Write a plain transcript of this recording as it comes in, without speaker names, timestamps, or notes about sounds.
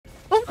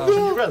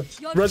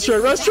Res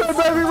trade,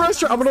 baby, res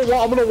trade. I'm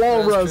gonna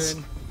wall res.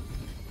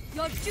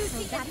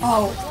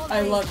 Oh,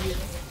 I love you.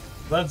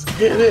 Let's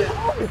get it.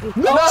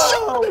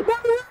 No!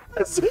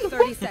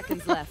 30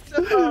 seconds left.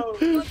 Oh,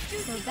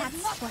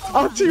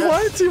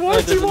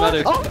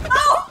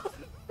 T1.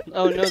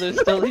 Oh no, they're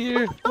still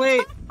here.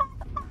 Wait.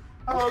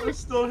 Oh, they're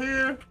still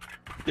here.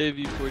 Gave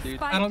you poor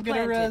dude. I don't get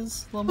a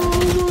res. Oh my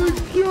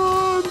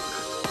god.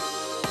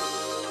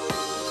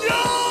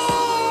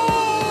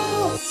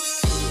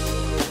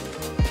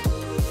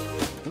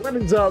 What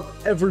is up,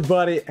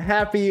 everybody?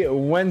 Happy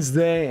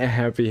Wednesday and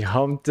happy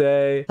hump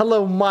day.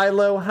 Hello,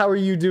 Milo. How are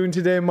you doing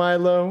today,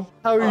 Milo?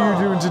 How are you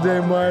doing today,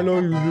 Milo?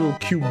 You little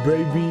cute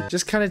baby.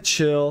 Just kind of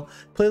chill.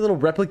 Play a little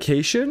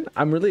replication.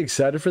 I'm really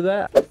excited for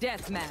that.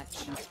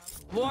 Deathmatch.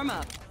 Warm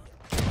up.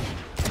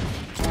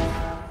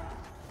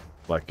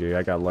 Lucky.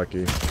 I got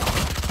lucky.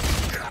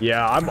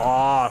 Yeah, I'm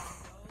off.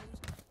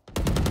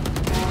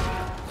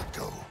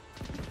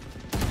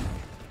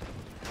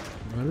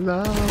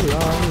 La,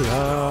 la,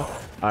 la.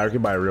 I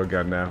can buy a real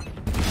gun now.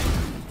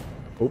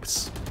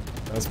 Oops.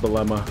 That's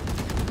Belema.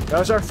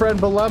 That's our friend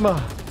Belema.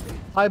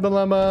 Hi,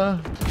 Belema.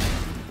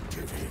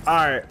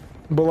 Alright,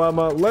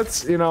 Belema,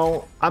 let's,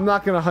 I'm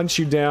not gonna hunt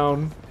you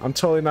down. I'm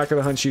totally not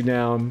gonna hunt you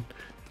down.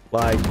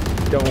 Like,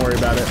 don't worry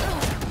about it.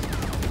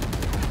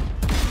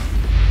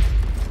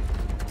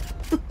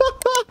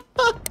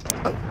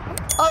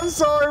 I'm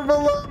sorry,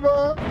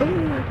 Belema.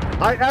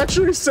 I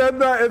actually said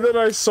that and then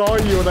I saw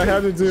you and I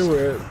had to do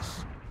it.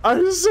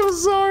 I'm so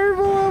sorry,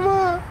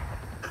 Belema.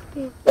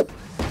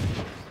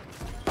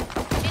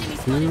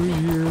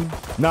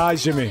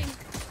 Nice, Jimmy.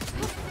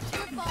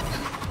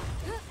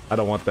 I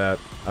don't want that.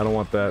 I don't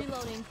want that.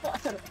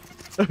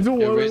 I don't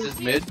want raise his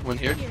mid, one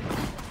here.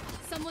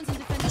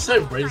 You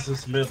said raise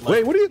his mid. Like,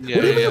 wait, what do you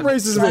mean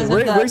raise his mid?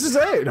 Raise his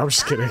A. No, I'm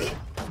just kidding.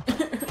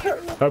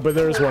 But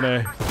there's one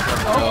A.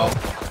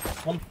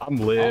 I'm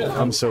lit.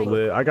 I'm so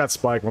lit. I got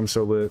Spike. I'm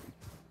so lit.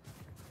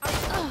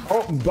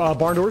 Oh,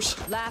 barn doors.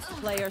 Last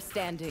player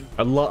standing.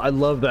 I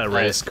love that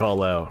raise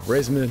call out.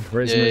 Raise mid.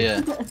 Raise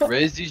mid. Yeah.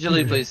 Raise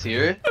usually plays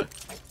here.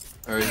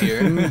 Or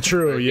here.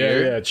 True. Or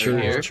Yeah.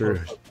 here. True.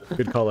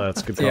 Good call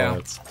outs. Good call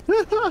outs.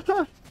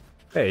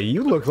 Hey,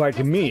 you look like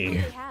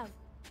me.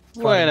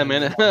 Wait a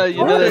minute.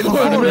 You know that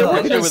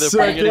picture where they're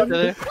pointing at each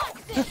other?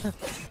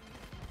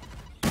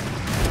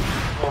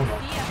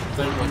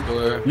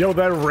 Yo,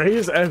 that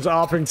raise ends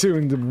opping too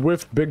and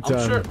whiffed big time.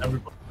 I'm sure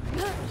everybody.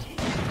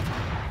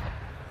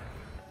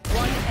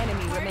 One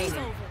enemy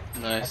remaining.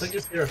 Nice. I think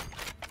he's here.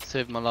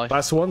 Saved my life.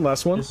 Last one.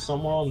 He's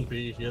somewhere on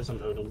B. He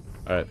hasn't heard him.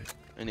 Alright.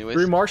 Anyways.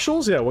 3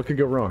 marshals? Yeah, what could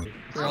go wrong?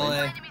 Roll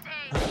A.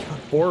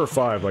 4 or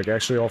 5? Like,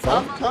 actually all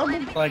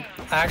 5? Like,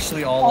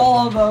 actually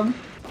all of them.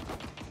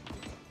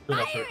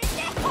 I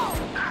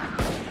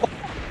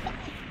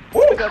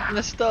got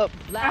messed up.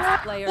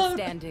 Last player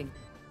standing.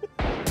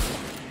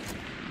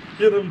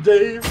 Get him,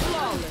 Dave.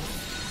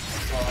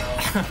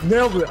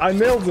 Nailed it. I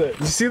nailed it.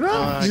 You see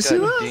that? Did you see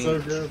that?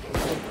 So good.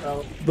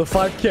 The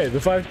 5K. The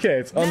 5K.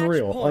 It's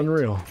unreal.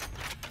 Unreal.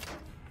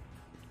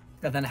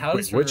 And then how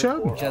does which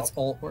one? Jet's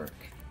ult work?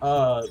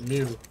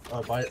 Mew.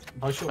 How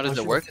does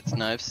it work? It's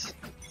knives.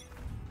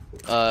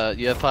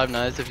 You have 5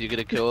 knives. If you get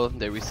a kill,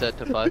 they reset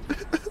to 5.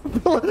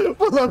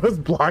 Well, I was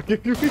blocking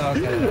me.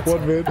 Okay,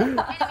 1 minute.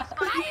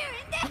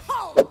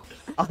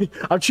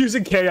 I'm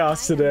choosing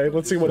chaos today.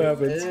 Let's see what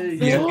happens.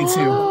 Yeah, me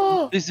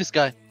too. Who's this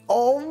guy?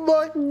 Oh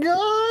my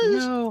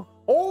gosh! No.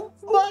 Oh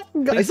my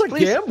god! It's like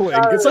Please. gambling.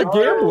 It's like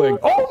gambling.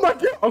 Oh my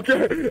god!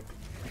 Okay.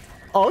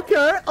 Let's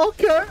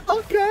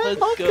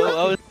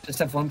go. Just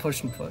have one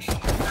push and push.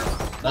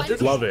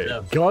 Love it.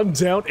 Yeah. Gun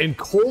down in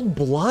cold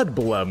blood,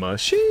 Belema.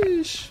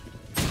 Sheesh.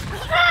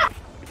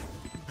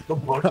 The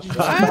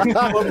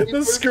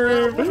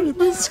scream.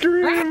 The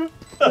scream.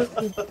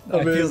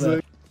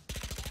 Amazing.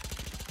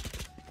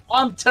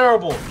 I'm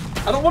terrible.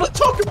 I don't want to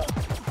talk about.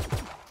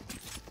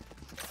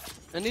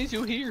 I need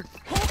you here.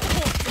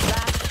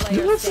 Last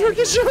player Let's standing.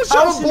 freaking shot.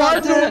 I was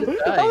trying to blind him.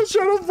 I was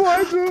trying to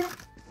blind him.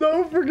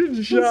 No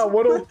freaking shot.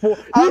 104.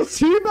 He's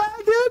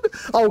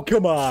teabagging? Oh,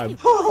 come on.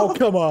 Oh,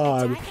 come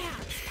on.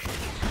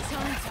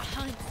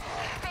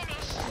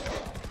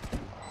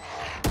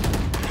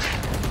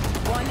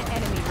 One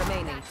enemy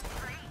remaining.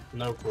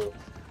 No clue.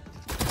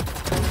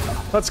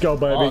 Let's go,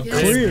 baby.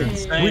 Clean.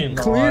 We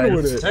clean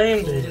with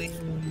it.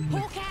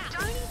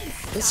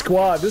 This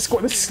squad of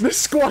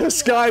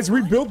skies,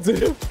 we built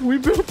it. We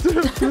built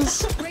it.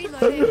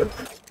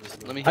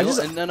 Let me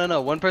heal.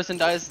 No. One person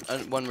dies,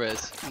 one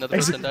res. Another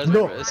person dies,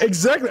 one res.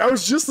 Exactly. I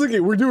was just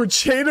thinking, we're doing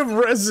chain of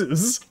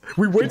reses.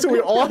 We wait till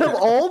we all have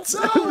ults.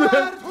 And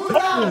then...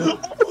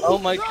 Oh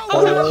my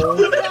god.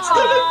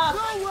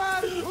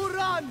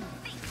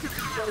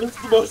 That's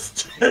the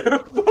most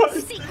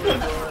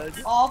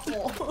terrifying.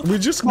 Awful. We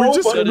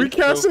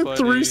casted so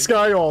 3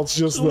 sky ults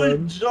just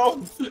then.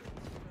 Jumped.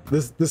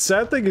 The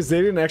sad thing is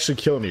they didn't actually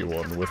kill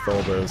anyone with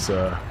all those.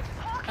 I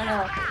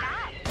know.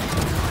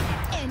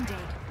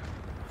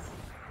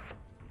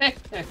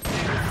 Spike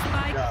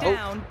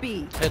down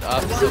B. Hit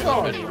opposite One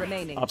already. enemy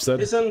remaining. Upset.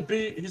 He's in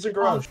B. He's in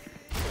garage.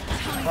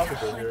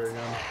 Probably here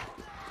again.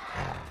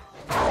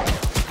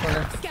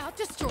 Scout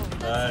destroyed.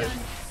 Nice.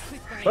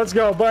 Let's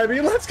go,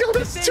 baby. Let's go.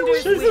 This is too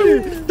easy.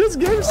 This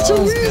game's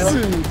too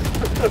easy.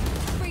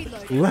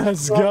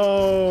 Let's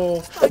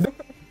go.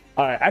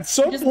 All right. At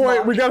some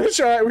point, we gotta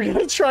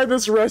try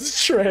this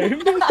res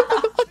train.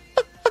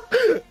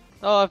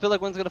 Oh, I feel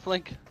like one's gonna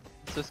flank.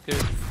 So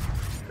scared.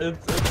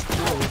 It's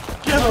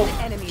cool.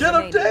 Get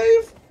him,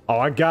 Dave. Oh,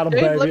 I got him,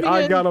 Dave, let baby. me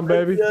I in. got him,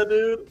 baby. Yeah,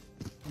 dude.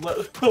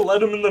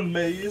 Let him in the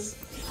maze.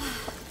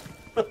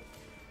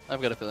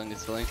 I've got a feeling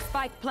he's flank.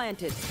 Spike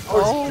planted.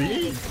 Oh,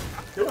 it's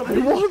B. What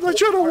am I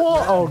trying to wall?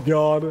 Oh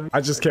god.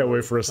 I just can't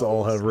wait for us to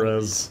all have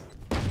res.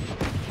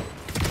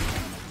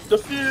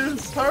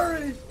 Defuse,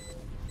 hurry.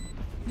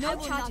 No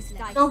charges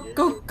left.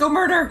 Go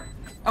murder!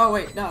 Oh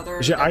wait, no,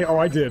 there. Yeah,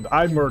 I did.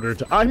 I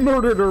murdered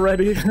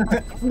already.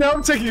 Now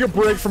I'm taking a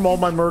break from all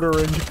my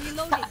murdering.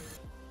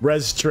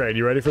 Res trade,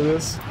 you ready for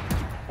this?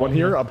 One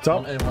here, up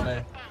top.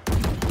 1A.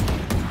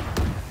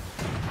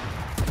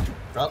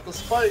 Got the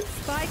spike.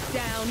 Spike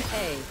down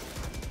A.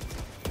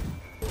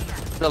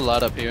 There's a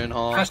lot up here in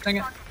hall. Gosh dang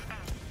it.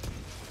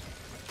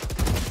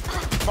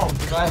 Oh,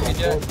 God.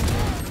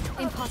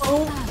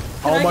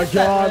 Oh my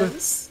god.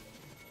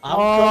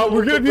 Oh,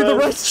 we're gonna need the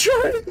res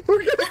trade.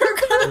 We're gonna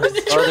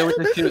Oh, they went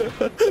to shoot.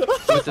 They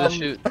went to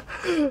shoot.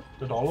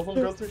 Did all of them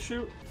go through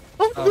shoot?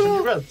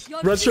 no.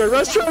 Res trade,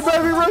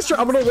 baby, res trade.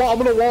 I'm gonna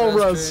wall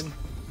res.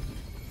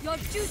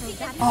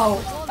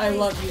 Oh, I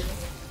love you.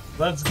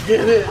 Let's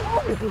get it.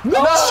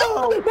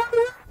 No!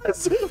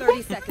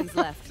 30 seconds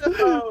left.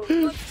 No.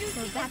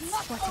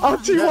 Oh,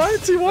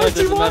 T1.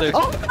 doesn't matter.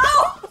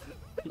 Oh,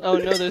 Oh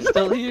no, they're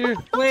still here.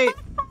 Wait,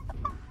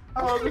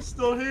 Oh, they're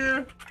still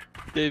here.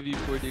 Dave, you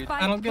poor dude.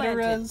 I don't get a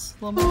res.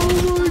 oh my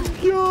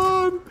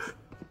god.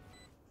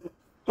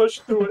 Push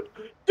through it.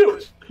 Do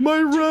it. My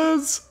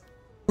res.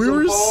 We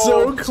were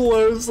so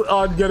close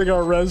on getting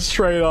our res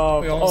trade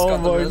off. We almost Oh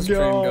got the my res train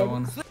god.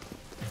 going.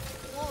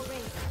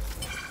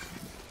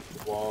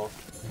 Wall.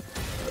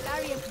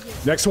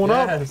 Next one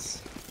up.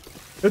 Yes.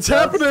 It's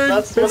happening.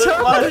 That's It's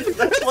what I happening. like.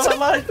 That's what I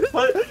like.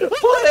 Play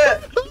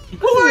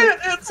it.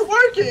 It's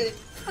working.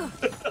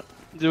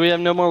 Do we have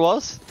no more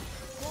walls?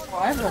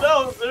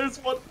 No, there's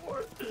one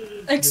more.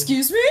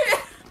 Excuse me?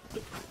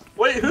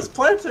 Wait, who's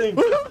planting?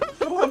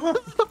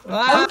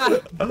 Ah!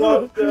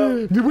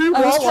 Did we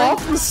wall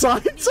off the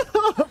sides?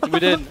 We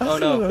did. Oh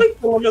no.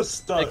 Dilemma's I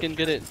stuck. can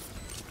get it.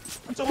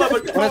 Dilemma,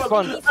 come Nice on.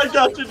 one. I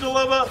got you,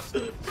 Dilemma.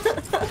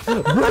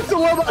 Break the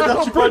level. I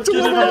got you, bud. Get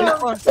it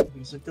Dilemma. in.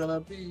 Who's it gonna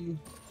be?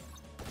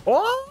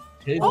 Oh,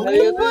 Hey, oh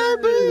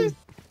baby.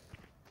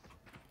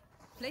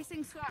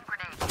 Placing swap.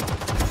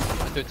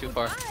 They're too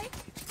far.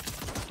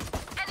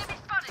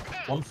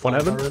 One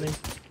heaven. already.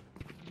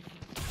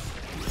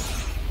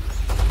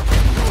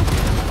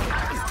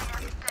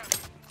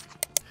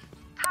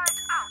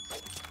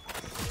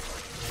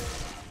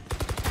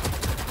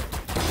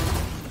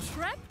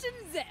 Trapped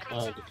in zip.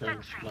 Oh, the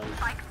turn. Nice.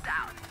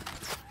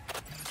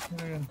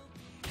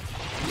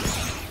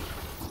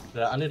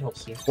 Yeah, I need help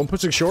soon. One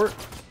pushing short.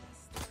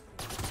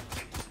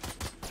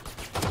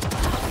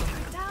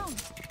 Down.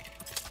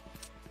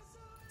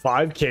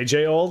 5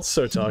 KJ ults,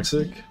 so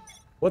toxic.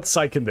 What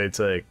side can they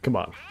take? Come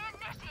on.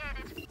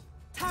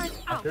 Turn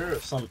I out. hear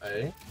some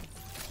A.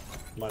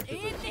 Might be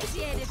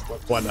Initiated.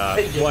 Why not?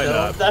 There you Why go.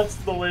 not? That's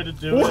the way to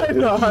do Why it.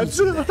 not?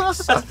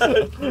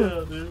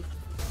 Yeah, dude.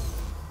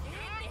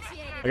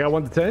 I got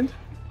 1 detained.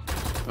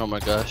 Oh my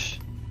gosh.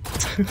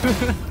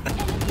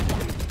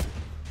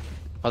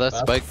 Oh, that's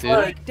Spike, dude.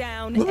 Spike.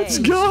 Down Let's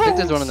A. I go. think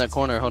there's one in that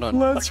corner. Hold on.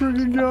 Let's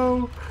freaking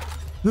go.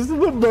 This is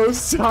the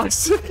most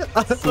toxic. I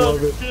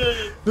love it.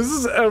 Good. This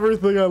is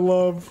everything I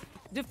love.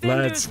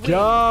 Defenders Let's win.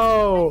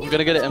 go. I'm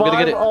gonna get it. I'm gonna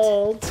get it.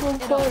 Go,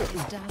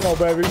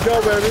 baby.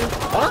 Go, baby.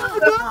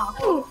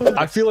 Oh, no.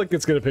 I feel like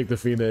it's gonna pick the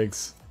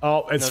Phoenix. Oh,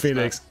 it's No, it's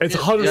Phoenix. not. It's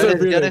Get 100% it, get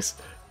Phoenix.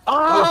 it.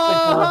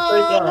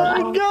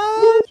 Oh, my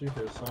God. You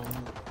hear some?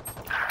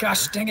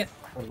 Gosh dang it.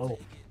 Oh no.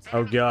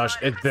 Oh, gosh.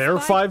 If they're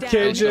Spike 5 down.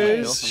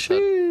 KJs,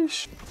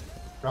 sheesh.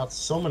 Got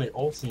so many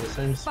ults in the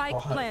same Spike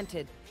spot.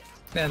 planted.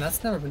 Man,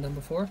 that's never been done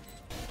before.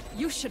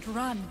 You should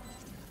run.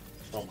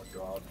 Oh my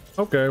god.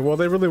 Okay, well,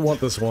 they really want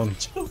this one.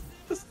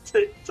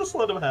 Just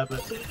let him have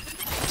it.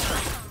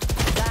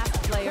 Last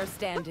player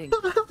standing.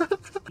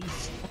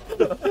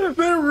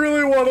 They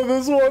really wanted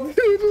this one, dude.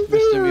 They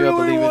Mr. Mio,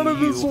 I really believe in wanted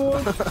you. this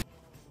one.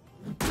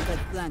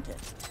 Planted.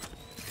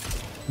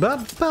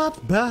 Ba, ba,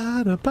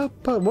 ba, da, ba,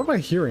 ba. What am I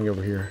hearing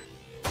over here?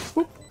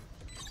 Whoop.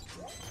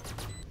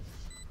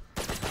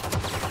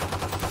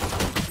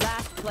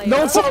 Last player. No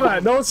one saw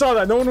that. No one saw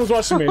that. No one was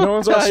watching me. No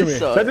one's watching me.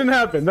 saw That it. didn't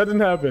happen. That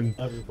didn't happen.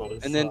 Everybody.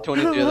 And then sucks.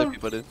 23 other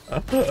people did.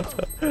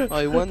 Oh,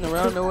 he won the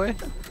round away?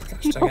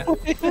 Gosh dang it.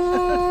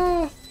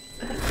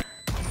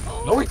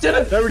 No, we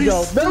didn't. There we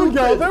go. There we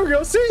go. There we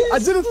go. See, I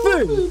did a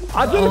thing.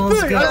 I did a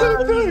Let's thing. I did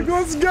a thing.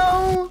 Let's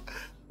go.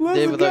 Let's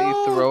Dave, without you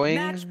go. throwing.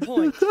 Match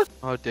point.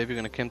 Oh, Dave, you're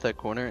gonna camp that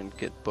corner and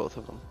get both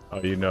of them.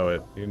 Oh, you know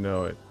it. You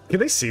know it. Can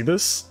they see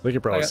this? They can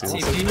I probably got see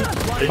this.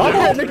 TP. Oh,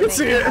 yeah, they can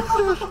see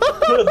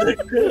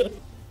it.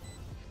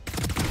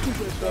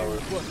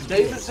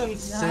 Dave is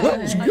insane.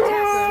 Let's go!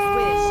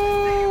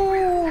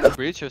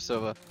 Breach or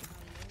Sova?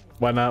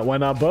 Why not? Why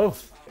not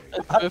both?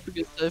 If we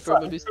get Cypher,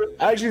 maybe.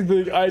 I actually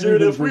think I do.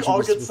 Dude, think if we Breach all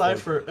would get be fun.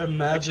 Cypher,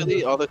 imagine.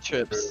 Actually, all the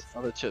chips.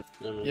 All the chips.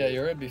 Yeah,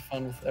 you're gonna be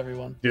fun with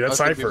everyone. Dude, that's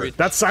Okay, we Cypher. reached-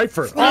 That's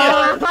Cypher.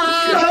 Oh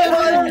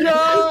my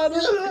god!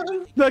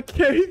 That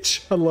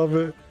cage. I love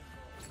it.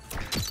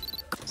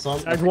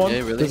 Act 1. Yeah,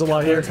 really? There's a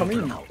lot here.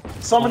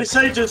 So many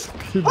sages.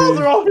 Could Oh, be.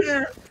 they're all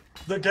here.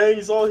 The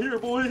gang's all here,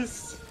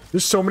 boys.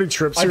 There's so many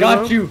trips I here. got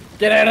though. you.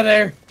 Get out of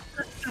there.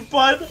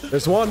 Bud.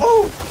 There's one.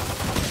 Oh,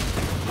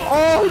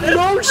 Oh,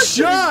 no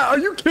shot! Are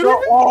you kidding me?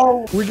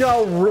 oh. We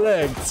got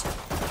wrecked.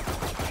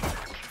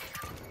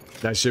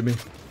 Nice shimmy.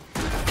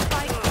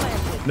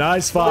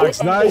 Nice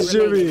Fox. Nice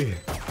shimmy.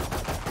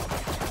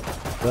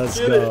 Let's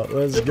go.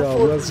 Let's go.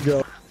 Let's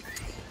go.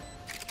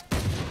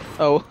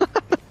 Oh.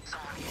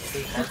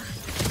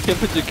 Can't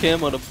put your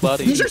cam on a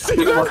body. Did you see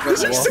that? Did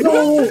you see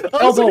No! that?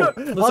 Elbow.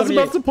 I was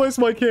about to place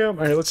my cam.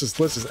 Alright, let's just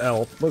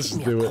L. Let's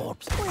just do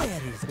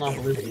it. Not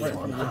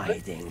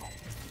believable.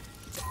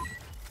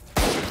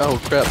 Oh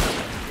crap.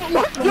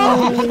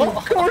 No!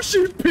 Of course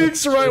she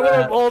peeks right when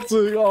I'm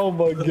ulting. Oh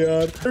my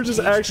god. They're just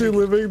actually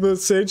living the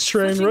Sage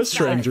Train Rest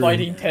Train dream.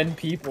 Fighting 10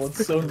 people.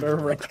 It's so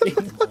nerve-wracking.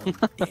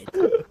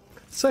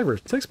 Cypher,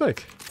 take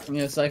Spike.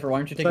 Yeah, Cypher, why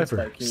don't you take Cypher.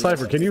 a spike? Here,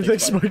 Cypher, can you take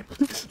Spike?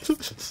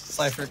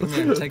 Cypher, come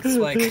here, take the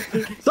spike.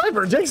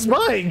 Cypher, take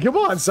Spike! Come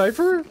on,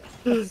 Cypher!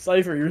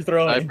 Cypher, you're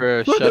throwing.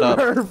 Cypher, shut up.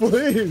 Cypher,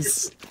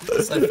 please!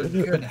 Cypher,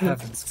 good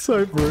heavens.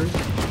 Cypher.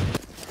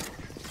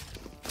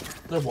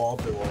 They're wall.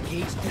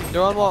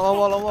 They're on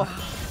wall.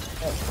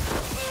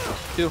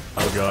 Two.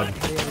 Oh god.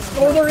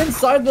 Oh, they're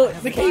inside the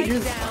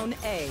cages. Down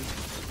A.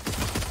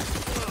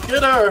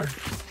 Get her.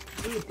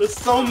 There's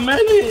so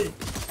many.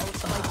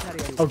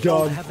 Oh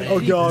god. Oh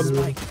god.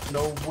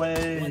 No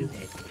way.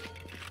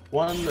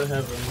 One to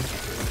heaven.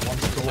 One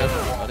to the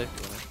Everybody.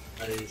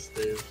 Nice,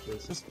 Dave.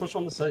 Just push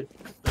on the site.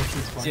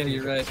 Yeah,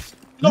 you're right.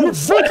 No You're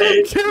freaking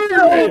way! kidding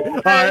me!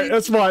 Alright,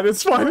 that's fine,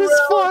 it's fine, it's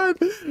fine!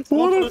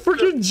 What a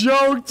freaking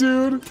joke,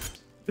 dude!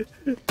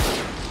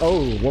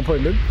 Oh, 1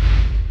 point mid?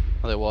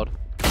 Oh, they walled.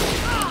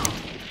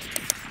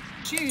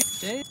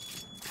 Jeez, Dave.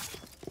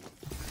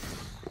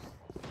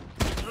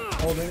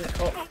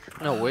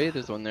 No way,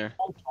 there's one there.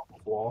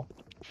 Wall.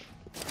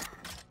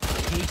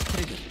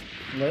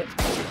 Lit.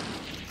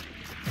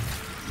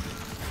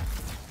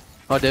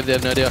 Oh, Dave, they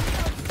have no idea.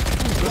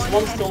 This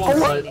one's still on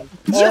site.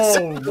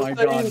 Oh my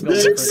god.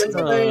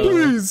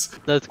 Please!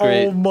 That's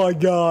great. Oh my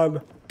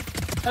god.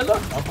 Hey, look,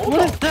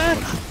 What is that?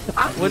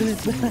 What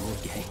is that?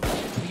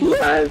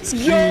 Let's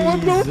go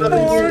with the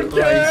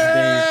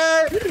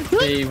 4K!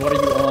 Dave, what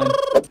are you on?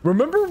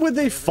 Remember when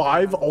they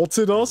 5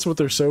 ulted us with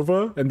their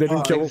Sova and they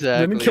didn't kill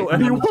Exactly.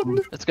 anyone?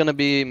 It's gonna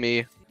be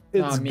me.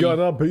 It's me.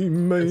 gonna be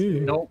me.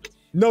 Nope.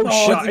 No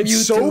shot. it's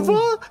It's you two.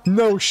 Sova?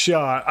 No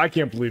shot. I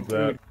can't believe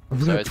that.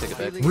 Sorry, take it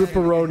back.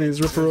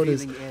 Ripperonis.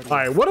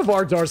 Alright, one of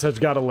our darts has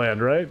got to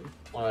land, right?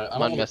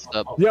 Mine messed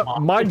up. Yep,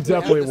 mine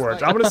definitely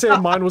worked. I'm gonna say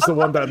mine was the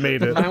one that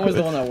made it. Mine was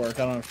the one that worked.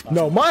 I don't know.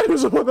 No, mine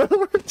was the one that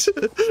worked.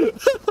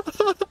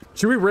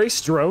 Should we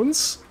race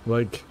drones?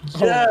 Like,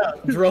 Yeah.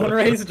 Drone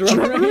race, drone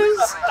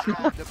race.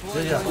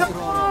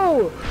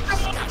 no!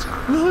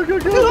 Look,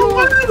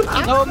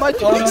 No, my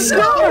He's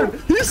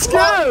scared! He's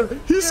scared!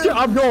 He's scared!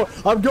 I'm going!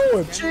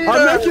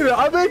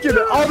 I'm making it!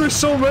 Oh, there's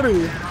so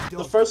many!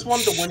 The first one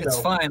to window. It's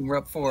fine. We're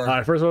up 4.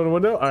 Alright, first one in the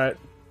window. Alright.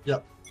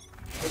 Yep.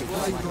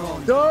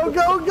 Go!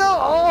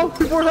 Oh,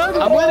 people are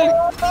having I'm winning!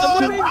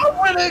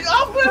 I'm winning!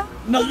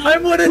 No,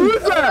 I'm winning.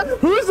 Who's that?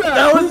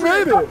 Who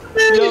made it?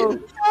 Yo,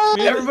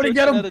 me and Everybody this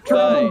get person him. had a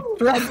tie.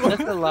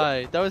 That's a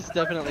lie. That was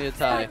definitely a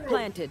tie.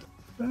 Planted.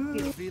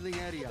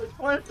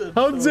 Planted.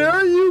 How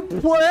dare you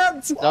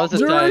plant? That was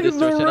a tie, during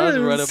the Distortion. I was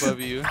right race? above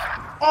you.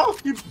 Oh,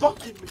 you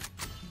fucking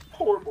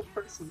horrible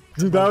person.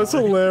 Dude, that was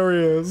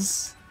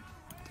hilarious.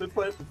 They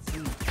planted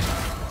seeds.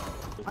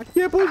 I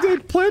can't believe they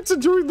planted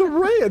during the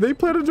race. They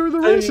planted during the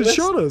race and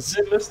showed us.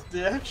 They missed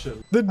the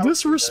action. The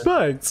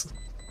disrespect.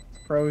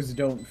 Pros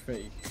don't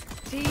fake.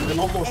 It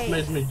almost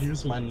made me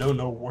use my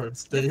no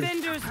words, Dave.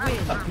 Defenders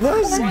win.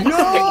 Let's go!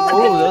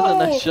 Oh, that was a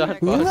nice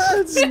shot, boss.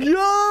 Let's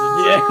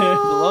go! Yeah.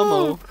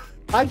 Slow-mo.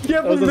 I can't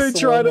That was believe a they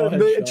try to slow-mo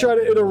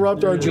headshot.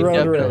 interrupt our drone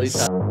Definitely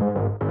race. tie.